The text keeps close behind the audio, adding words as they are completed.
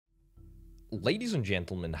Ladies and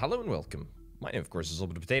gentlemen, hello and welcome. My name, of course, is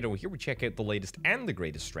Little Bit of Potato. Here we check out the latest and the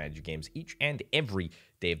greatest strategy games each and every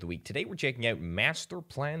day of the week. Today we're checking out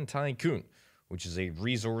Masterplan Tycoon, which is a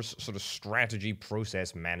resource sort of strategy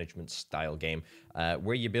process management style game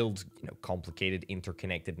where you build complicated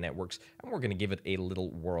interconnected networks, and we're going to give it a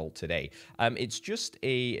little whirl today. It's just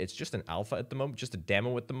an alpha at the moment, just a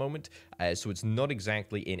demo at the moment, so it's not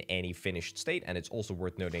exactly in any finished state, and it's also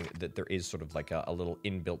worth noting that there is sort of like a little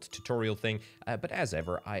inbuilt tutorial thing, but as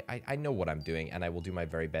ever, I know what I'm doing, and I will do my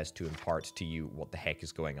very best to impart to you what the heck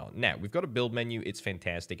is going on. Now, we've got a build menu. It's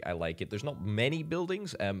fantastic. I like it. There's not many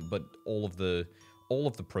buildings, but all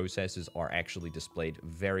of the processes are actually displayed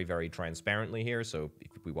very, very transparently here. So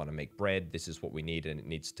if we want to make bread, this is what we need, and it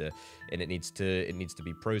needs to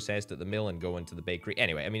be processed at the mill and go into the bakery.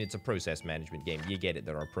 Anyway, I mean, it's a process management game. You get it.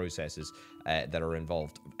 There are processes that are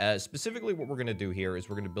involved. Specifically, what we're going to do here is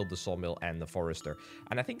we're going to build the sawmill and the forester.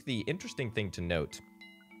 And I think the interesting thing to note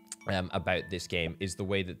about this game is the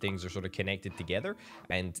way that things are sort of connected together.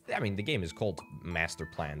 And I mean, the game is called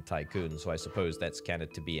Masterplan Tycoon, so I suppose that's kind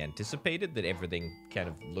of to be anticipated, that everything kind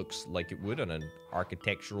of looks like it would on an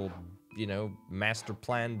architectural, master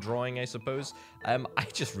plan drawing, I suppose. I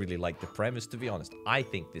just really like the premise, to be honest. I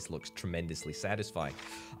think this looks tremendously satisfying.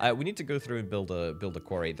 We need to go through and build a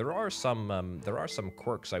quarry. There are some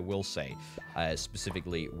quirks, I will say,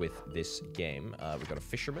 specifically with this game. We've got a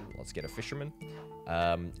fisherman. Let's get a fisherman.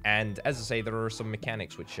 And as I say, there are some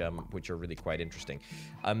mechanics which are really quite interesting.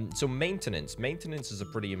 So maintenance is a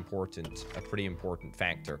pretty important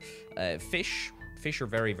factor. Fish are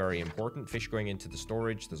very, very important. Fish going into the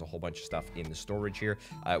storage. There's a whole bunch of stuff in the storage here.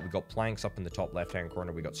 We've got planks up in the top left-hand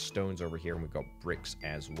corner. We've got stones over here, and we've got bricks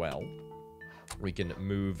as well. We can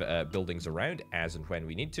move buildings around as and when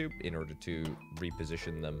we need to in order to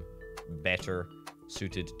reposition them better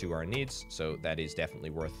suited to our needs, so that is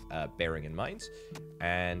definitely worth bearing in mind.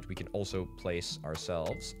 And we can also place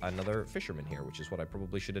ourselves another fisherman here, which is what I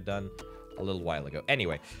probably should have done a little while ago.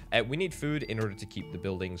 Anyway, we need food in order to keep the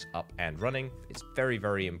buildings up and running. It's very,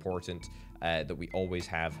 very important that we always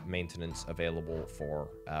have maintenance available for,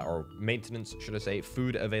 or maintenance, should I say,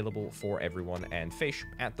 food available for everyone, and fish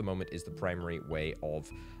at the moment is the primary way of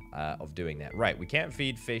doing that. Right, we can't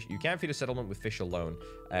feed fish. You can't feed a settlement with fish alone.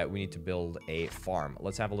 We need to build a farm.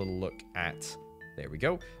 Let's have a little look at, there we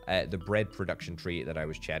go, the bread production tree that I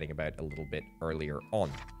was chatting about a little bit earlier on.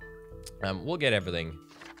 We'll get everything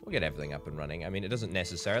up and running. I mean, it doesn't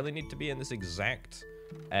necessarily need to be in this exact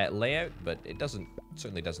layout, but it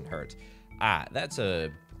certainly doesn't hurt. That's a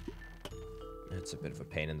bit of a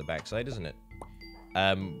pain in the backside, isn't it?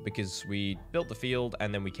 Because we built the field,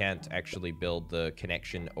 and then we can't actually build the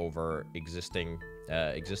connection over existing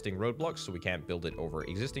roadblocks, so we can't build it over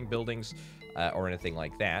existing buildings or anything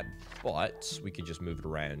like that. But we can just move it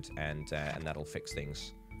around, and that'll fix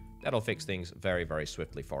things. That'll fix things very, very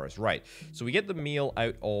swiftly for us. Right, so we get the meal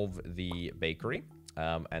out of the bakery.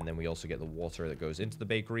 And then we also get the water that goes into the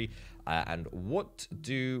bakery. And what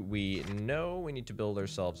do we know? We need to build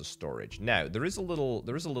ourselves a storage. Now, there is a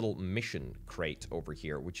little mission crate over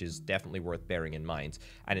here, which is definitely worth bearing in mind,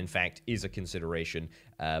 and in fact is a consideration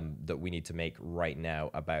that we need to make right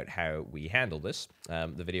now about how we handle this.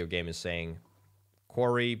 The video game is saying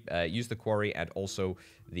quarry, use the quarry and also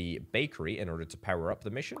the bakery in order to power up the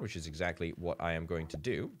mission, which is exactly what I am going to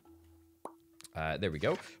do. There we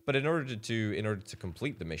go. But in order to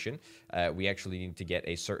complete the mission, we actually need to get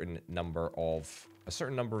a certain number of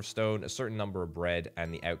stone, a certain number of bread,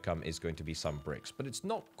 and the outcome is going to be some bricks. But it's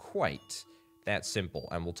not quite that simple,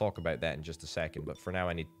 and we'll talk about that in just a second. But for now,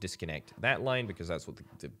 I need to disconnect that line because that's what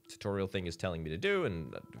the tutorial thing is telling me to do,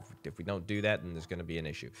 and if we don't do that, then there's going to be an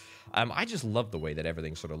issue. I just love the way that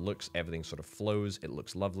everything sort of looks, everything sort of flows. It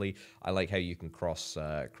looks lovely. I like how you can cross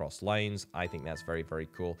lines. I think that's very, very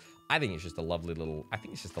cool. I think it's just a lovely little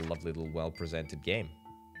well-presented game.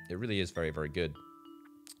 It really is very, very good.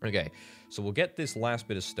 Okay, so we'll get this last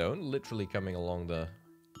bit of stone, literally coming along the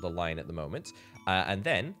line at the moment, and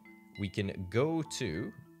then we can go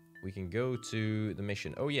to the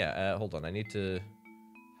mission. Oh yeah, hold on. I need to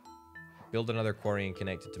build another quarry and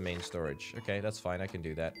connect it to main storage. Okay, that's fine. I can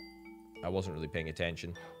do that. I wasn't really paying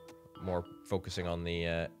attention. More focusing on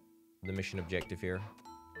the mission objective here.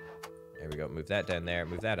 There we go. Move that down there.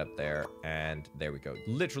 Move that up there, and there we go.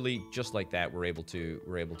 Literally just like that, we're able to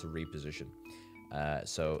reposition.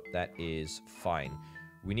 So that is fine.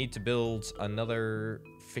 We need to build another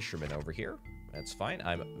fisherman over here. That's fine.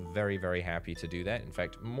 I'm very, very happy to do that. In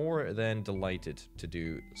fact, more than delighted to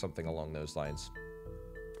do something along those lines.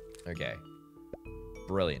 Okay.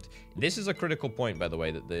 Brilliant. This is a critical point, by the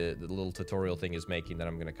way, that the little tutorial thing is making that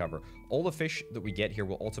I'm going to cover. All the fish that we get here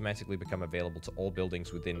will automatically become available to all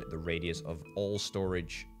buildings within the radius of all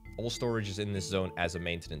storage. All storage is in this zone as a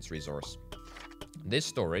maintenance resource. This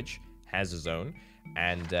storage has a zone,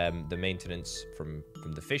 and the maintenance from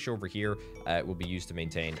the fish over here will be used to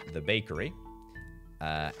maintain the bakery.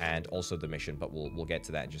 And also the mission, but we'll get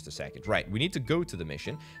to that in just a second. Right, we need to go to the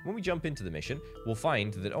mission. When we jump into the mission, we'll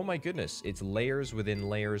find that, oh my goodness, it's layers within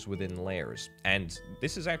layers within layers. And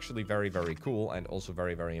this is actually very, very cool and also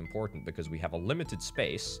very, very important because we have a limited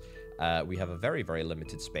space. We have a very, very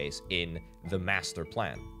limited space in the master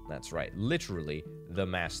plan. That's right, literally the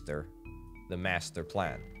master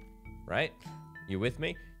plan, right? You with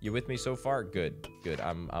me? You with me so far? Good, good.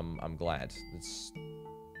 I'm glad.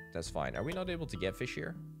 That's fine. Are we not able to get fish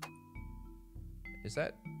here? Is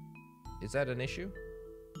that an issue?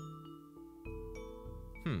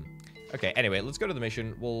 Okay, anyway, let's go to the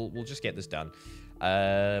mission. We'll just get this done.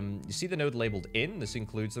 You see the node labeled in? This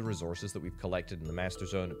includes the resources that we've collected in the master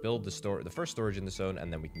zone. Build the first storage in the zone,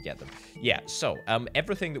 and then we can get them. Yeah, so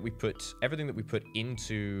everything that we put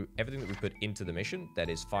into the mission, that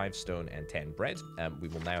is 5 stone and 10 bread, we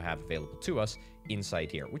will now have available to us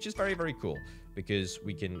inside here, which is very, very cool because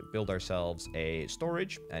we can build ourselves a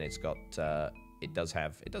storage, and it's got it does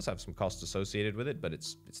have some costs associated with it, but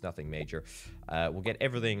it's nothing major. We'll get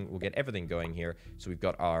everything going here. So we've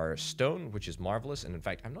got our stone, which is marvelous, and in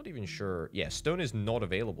fact, I'm not even sure. Yeah, stone is not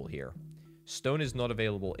available here. Stone is not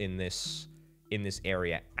available in this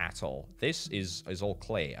area at all. This is all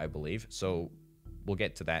clay, I believe. So we'll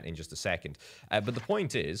get to that in just a second. But the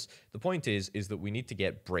point is that we need to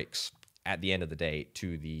get bricks at the end of the day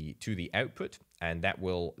to the output, and that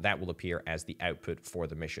will appear as the output for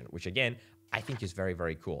the mission, which again I think is very,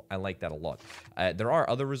 very cool. I like that a lot. There are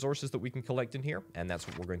other resources that we can collect in here, and that's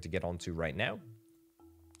what we're going to get onto right now.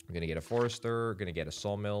 We're going to get a forester, we're going to get a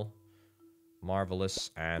sawmill.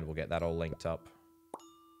 Marvelous, and we'll get that all linked up.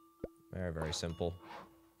 Very, very simple.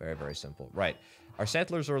 Very, very simple. Right. Our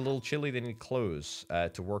settlers are a little chilly. They need clothes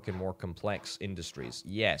to work in more complex industries.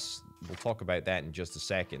 Yes, we'll talk about that in just a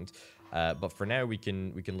second. But for now, we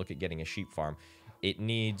can look at getting a sheep farm. It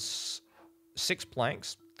needs 6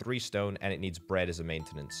 planks, 3 stone, and it needs bread as a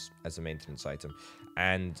maintenance item.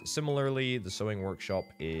 And similarly, the sewing workshop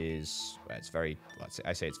is I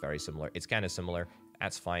say it's very similar. It's kind of similar.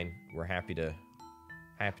 That's fine. We're happy to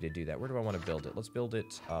do that. Where do I want to build it? Let's build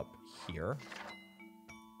it up here.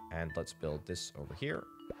 And let's build this over here.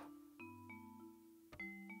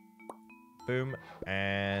 Boom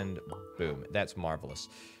and boom. That's marvelous.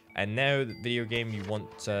 And now, the video game, you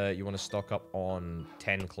want to stock up on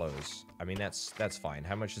 10 clothes. I mean, that's fine.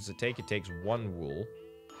 How much does it take? It takes 1 wool.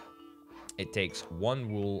 It takes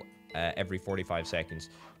 1 wool every 45 seconds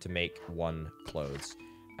to make 1 clothes,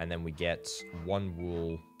 and then we get 1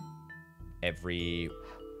 wool every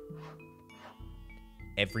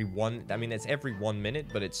 1. I mean, that's every 1 minute,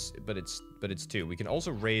 but it's 2. We can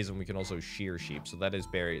also raise and we can also shear sheep. So that is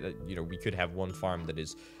very, we could have one farm that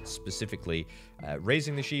is specifically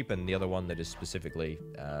raising the sheep and the other one that is specifically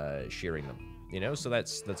shearing them. So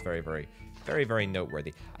that's very, very, very, very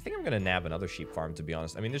noteworthy. I think I'm gonna nab another sheep farm, to be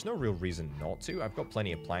honest. I mean, there's no real reason not to. I've got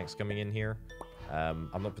plenty of planks coming in here. I'm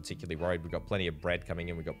not particularly worried. We've got plenty of bread coming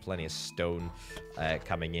in. We've got plenty of stone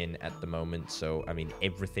coming in at the moment. So I mean,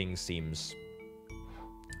 everything seems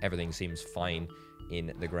fine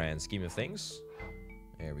in the grand scheme of things.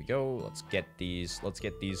 There we go. Let's get these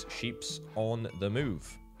sheeps on the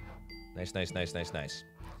move. Nice, nice, nice, nice, nice.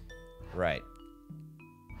 Right.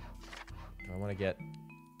 Do I want to get...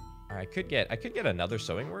 I could get another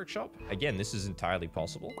sewing workshop. Again, this is entirely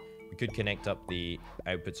possible. We could connect up the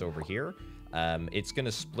outputs over here. It's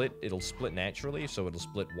gonna split. It'll split naturally, so it'll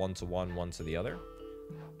split 1 to 1, 1 to the other.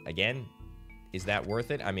 Again, is that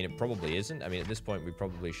worth it? I mean, it probably isn't. I mean, at this point, we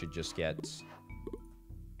probably should just get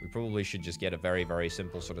a very, very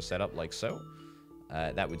simple sort of setup like so.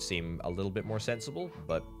 That would seem a little bit more sensible,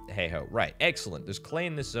 but hey-ho. Right, excellent. There's clay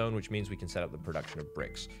in this zone, which means we can set up the production of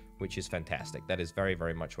bricks, which is fantastic. That is very,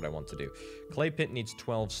 very much what I want to do. Clay pit needs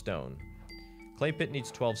 12 stone. Clay pit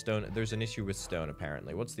needs 12 stone. There's an issue with stone,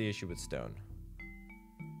 apparently. What's the issue with stone?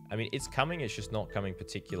 I mean, it's coming. It's just not coming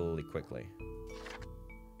particularly quickly.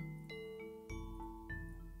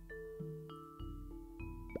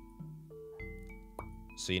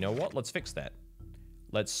 So you know what? Let's fix that.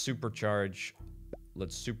 Let's supercharge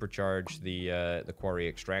the quarry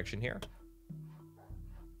extraction here.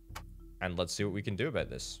 And let's see what we can do about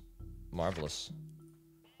this. Marvelous.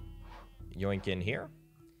 Yoink in here.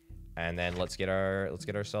 And then let's get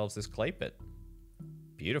ourselves this clay pit.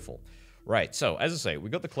 Beautiful. Right, so, as I say, we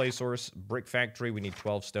got the clay source, brick factory, we need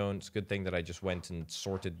 12 stone. It's a good thing that I just went and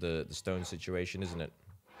sorted the stone situation, isn't it?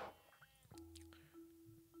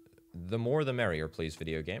 The more the merrier, please,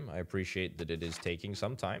 video game. I appreciate that it is taking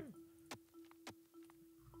some time.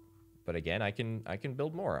 But again, I can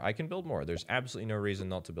build more. I can build more. There's absolutely no reason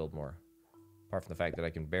not to build more. Apart from the fact that I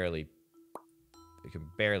can barely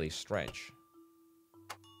stretch.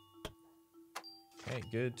 Okay,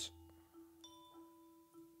 good.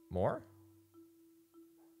 More?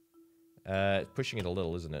 Pushing it a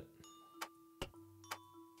little, isn't it?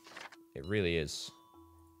 It really is.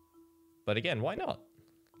 But again, why not?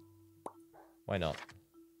 Why not?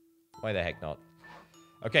 Why the heck not?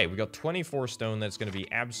 Okay, we got 24 stone. That's going to be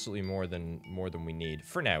absolutely more than we need.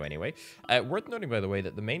 For now, anyway. Worth noting, by the way,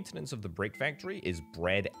 that the maintenance of the brick factory is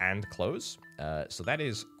bread and clothes. So that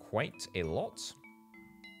is quite a lot.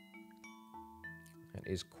 That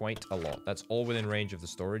is quite a lot. That's all within range of the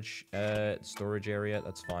storage area.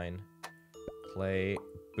 That's fine. Clay.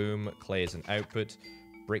 Boom. Clay is an output.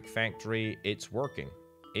 Brick factory. It's working.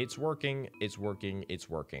 It's working. It's working. It's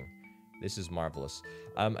working. This is marvelous.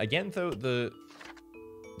 Again, though, the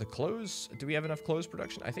clothes... Do we have enough clothes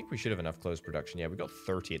production? I think we should have enough clothes production. Yeah, we got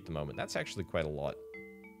 30 at the moment. That's actually quite a lot.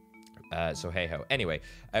 So, hey-ho. Anyway,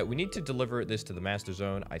 we need to deliver this to the master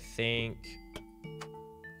zone. I think...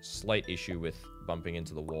 Slight issue with bumping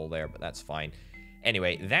into the wall there, but that's fine.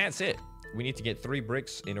 Anyway, that's it. We need to get 3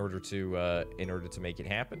 bricks in order to make it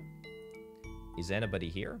happen. Is anybody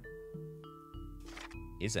here?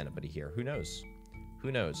 Is anybody here? Who knows?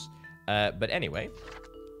 Who knows? But anyway,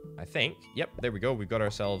 I think, yep, there we go. We've got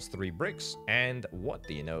ourselves 3 bricks, and what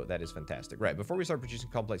do you know? That is fantastic. Right, before we start producing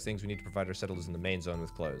complex things, we need to provide our settlers in the main zone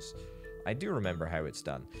with clothes. I do remember how it's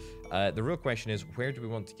done. The real question is, where do we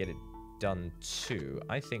want to get it done to?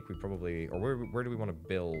 I think we probably, or where do we want to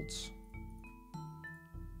build?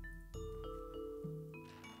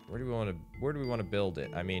 Where do we want to build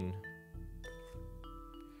it? I mean,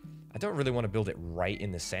 I don't really want to build it right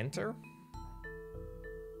in the center,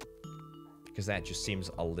 because that just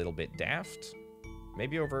seems a little bit daft.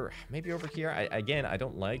 Maybe over here. Again, I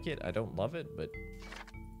don't like it. I don't love it, but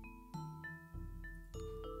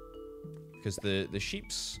because the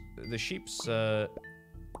sheeps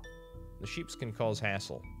can cause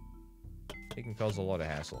hassle. They can cause a lot of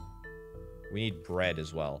hassle. We need bread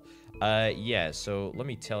as well. Yeah, so let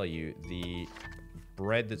me tell you, the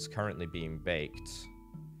bread that's currently being baked,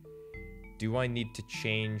 do I need to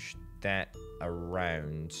change that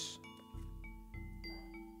around?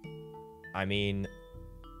 I mean,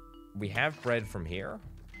 we have bread from here.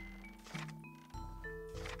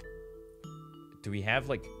 Do we have,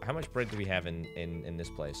 like, how much bread do we have in this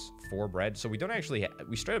place? 4 bread? So we don't actually,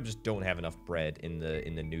 we straight up just don't have enough bread in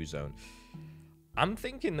the new zone. I'm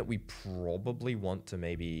thinking that we probably want to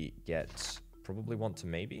maybe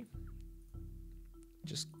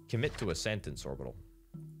just commit to a sentence orbital.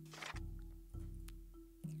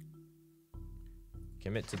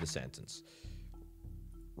 Commit to the sentence.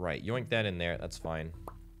 Right, yoink that in there, that's fine.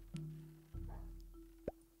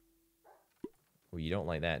 Well, you don't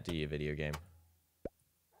like that, do you, video game?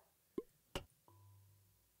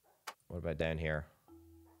 What about down here?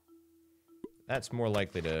 That's more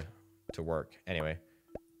likely to work. Anyway.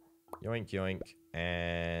 Yoink, yoink.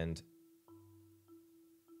 And...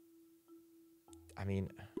 I mean...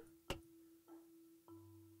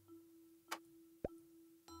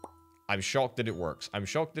 I'm shocked that it works. I'm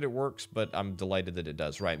shocked that it works, but I'm delighted that it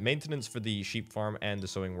does. Right, maintenance for the sheep farm and the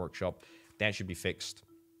sewing workshop. That should be fixed.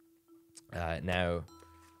 Now...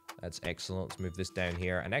 That's excellent. Let's move this down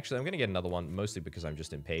here. And actually, I'm going to get another one, mostly because I'm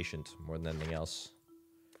just impatient more than anything else.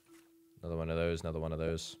 Another one of those, another one of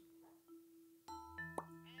those.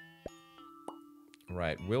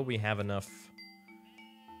 Right, will we have enough...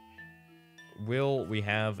 Will we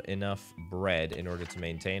have enough bread in order to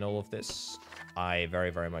maintain all of this? I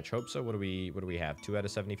very, very much hope so. What do we have? 2 out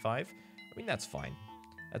of 75? I mean, that's fine.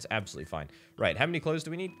 That's absolutely fine. Right, how many clothes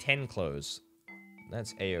do we need? 10 clothes.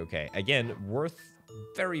 That's A-okay. Again, worth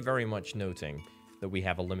very, very much noting that we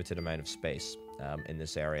have a limited amount of space in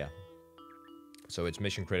this area. So it's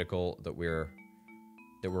mission critical that we're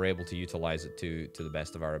able to utilize it to the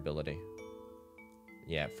best of our ability.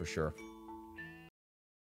 Yeah, for sure.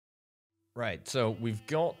 Right, so we've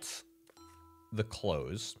got the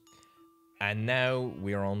clothes, and now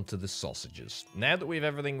we're on to the sausages. Now that we have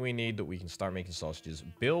everything we need, that we can start making sausages,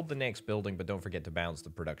 build the next building, but don't forget to balance the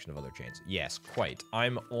production of other chains. Yes, quite.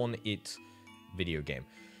 I'm on it, video game.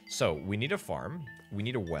 So, we need a farm, we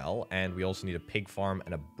need a well, and we also need a pig farm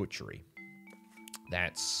and a butchery.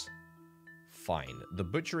 That's fine. The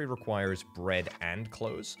butchery requires bread and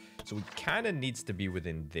clothes, so it kind of needs to be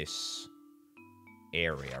within this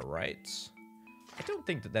area, right? I don't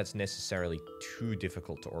think that that's necessarily too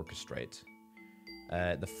difficult to orchestrate.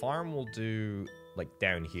 The farm will do, like,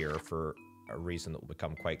 down here for a reason that will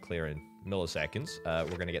become quite clear in milliseconds.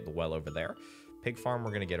 We're going to get the well over there. Pig farm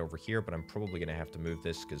we're going to get over here, but I'm probably going to have to move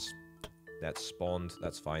this because that's spawned.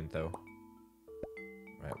 That's fine, though.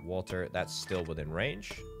 Right, water, that's still within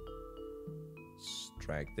range. Let's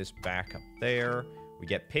drag this back up there. We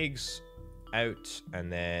get pigs out,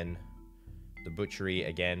 and then the butchery,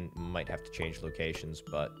 again, might have to change locations,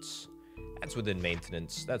 but that's within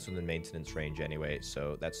maintenance. That's within maintenance range anyway,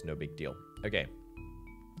 so that's no big deal. Okay.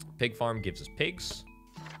 Pig farm gives us pigs.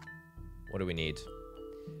 What do we need?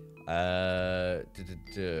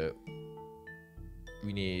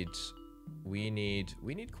 We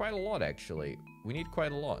need quite a lot, actually. We need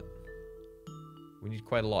quite a lot. We need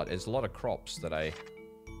quite a lot. There's a lot of crops that I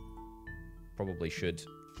probably should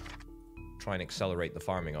try and accelerate the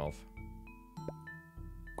farming of.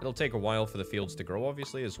 It'll take a while for the fields to grow,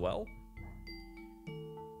 obviously, as well.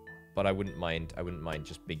 But I wouldn't mind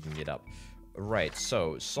just bigging it up. Right,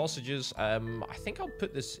 so, sausages. I think I'll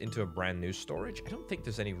put this into a brand new storage. I don't think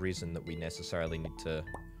there's any reason that we necessarily need to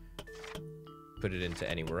put it into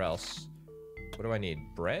anywhere else. What do I need?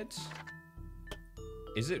 Bread?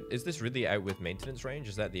 Is this really out with maintenance range?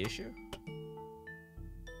 Is that the issue?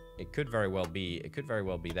 It could very well be. It could very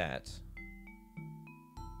well be that.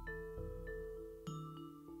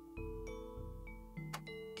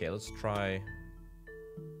 Okay, let's try.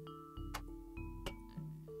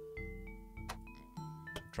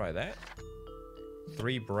 Try that.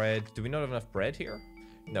 3 bread. Do we not have enough bread here?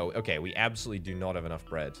 No, okay, we absolutely do not have enough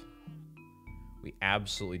bread. We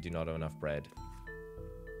absolutely do not have enough bread.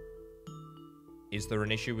 Is there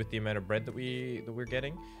an issue with the amount of bread that we're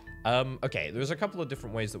getting? Okay, there's a couple of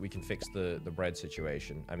different ways that we can fix the bread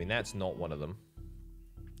situation. I mean, that's not one of them.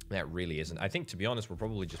 That really isn't. I think, to be honest, we're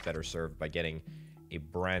probably just better served by getting a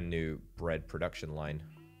brand new bread production line.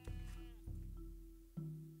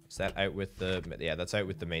 Is that out with the... Yeah, that's out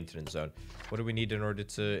with the maintenance zone. What do we need in order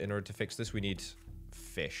to fix this? We need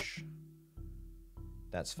fish.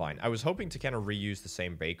 That's fine. I was hoping to kind of reuse the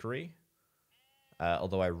same bakery.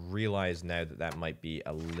 Although I realize now that that might be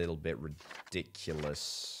a little bit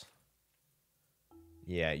ridiculous.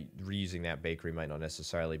 Yeah, reusing that bakery might not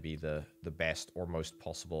necessarily be the best or most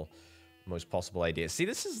possible idea. See,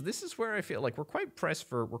 this is where I feel like we're quite pressed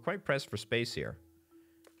for space here.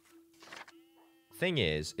 Thing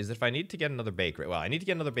is that if I need to get another bakery, well, I need to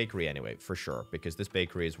get another bakery anyway, for sure, because this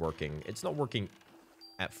bakery is working. It's not working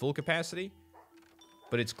at full capacity,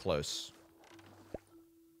 but it's close.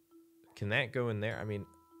 Can that go in there? I mean,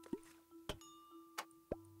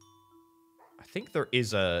 I think there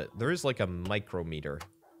is like a micrometer.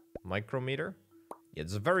 Micrometer? Yeah,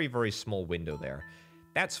 there's a very, very small window there.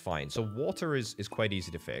 That's fine. So water is quite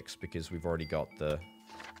easy to fix because we've already got the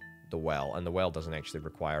well, and the well doesn't actually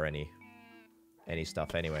require any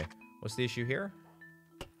stuff anyway. What's the issue here?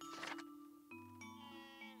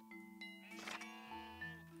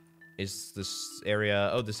 Is this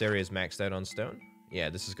area... Oh, this area is maxed out on stone? Yeah,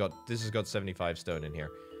 this has got 75 stone in here.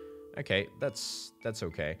 Okay, that's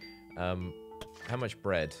okay. How much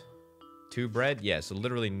bread? 2 bread? Yeah, so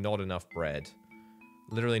literally not enough bread.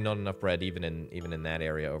 Literally not enough bread even in that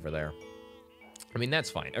area over there. I mean, that's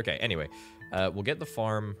fine. Okay, anyway. We'll get the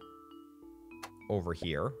farm over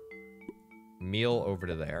here. Meal over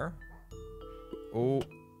to there. Oh.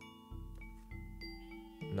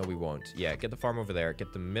 No, we won't. Yeah, get the farm over there.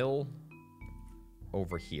 Get the mill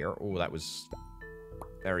over here. Oh, that was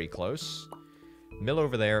very close. Mill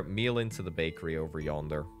over there. Meal into the bakery over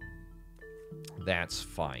yonder. That's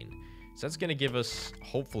fine. So that's going to give us,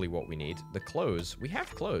 hopefully, what we need. The clothes. We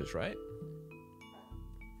have clothes, right?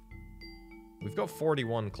 We've got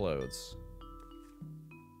 41 clothes.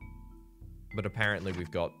 But apparently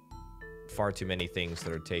we've got far too many things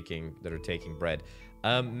that are taking bread.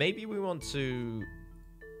 Maybe we want to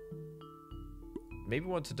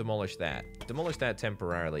demolish that. Demolish that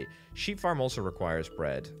temporarily. Sheep farm also requires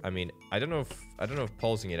bread. I mean, I don't know if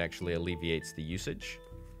pausing it actually alleviates the usage.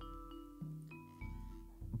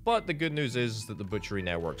 But the good news is that the butchery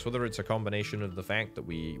now works. Whether it's a combination of the fact that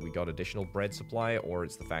we got additional bread supply, or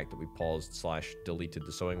it's the fact that we paused / deleted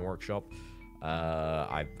the sewing workshop,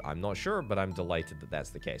 I'm not sure, but I'm delighted that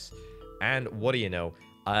that's the case. And what do you know?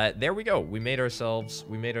 There we go. We made ourselves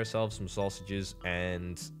some sausages,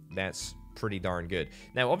 and that's pretty darn good.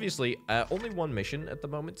 Now, obviously, only one mission at the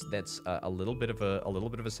moment. That's a little bit of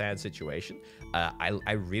a sad situation.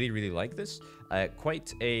 I really like this.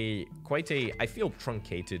 Quite a I feel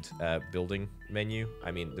truncated building menu.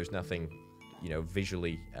 I mean, there's nothing, you know,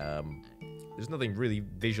 visually. There's nothing really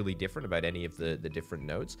visually different about any of the different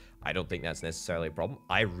nodes. I don't think that's necessarily a problem.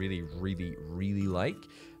 I really like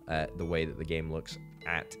the way that the game looks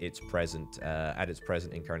at its present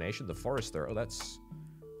incarnation. The forest there. Oh, that's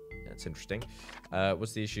interesting.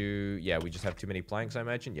 What's the issue? Yeah, we just have too many planks, I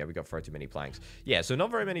imagine. Yeah, we got far too many planks. Yeah, so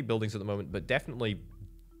not very many buildings at the moment, but definitely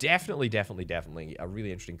a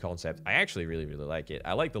really interesting concept. I actually really like it.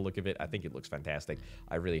 I like the look of it. I think it looks fantastic.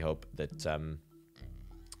 I really hope that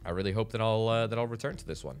I'll return to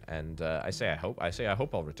this one. And I say I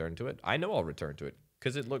hope I'll return to it. I know I'll return to it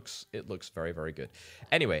because it looks very good.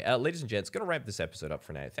 Anyway, ladies and gents, gonna wrap this episode up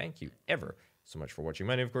for now. Thank you ever so much for watching.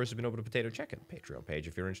 My name, of course, has been Over the Potato. Check out the Patreon page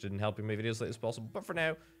if you're interested in helping make videos like this possible. But for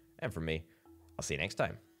now, and for me, I'll see you next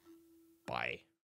time. Bye.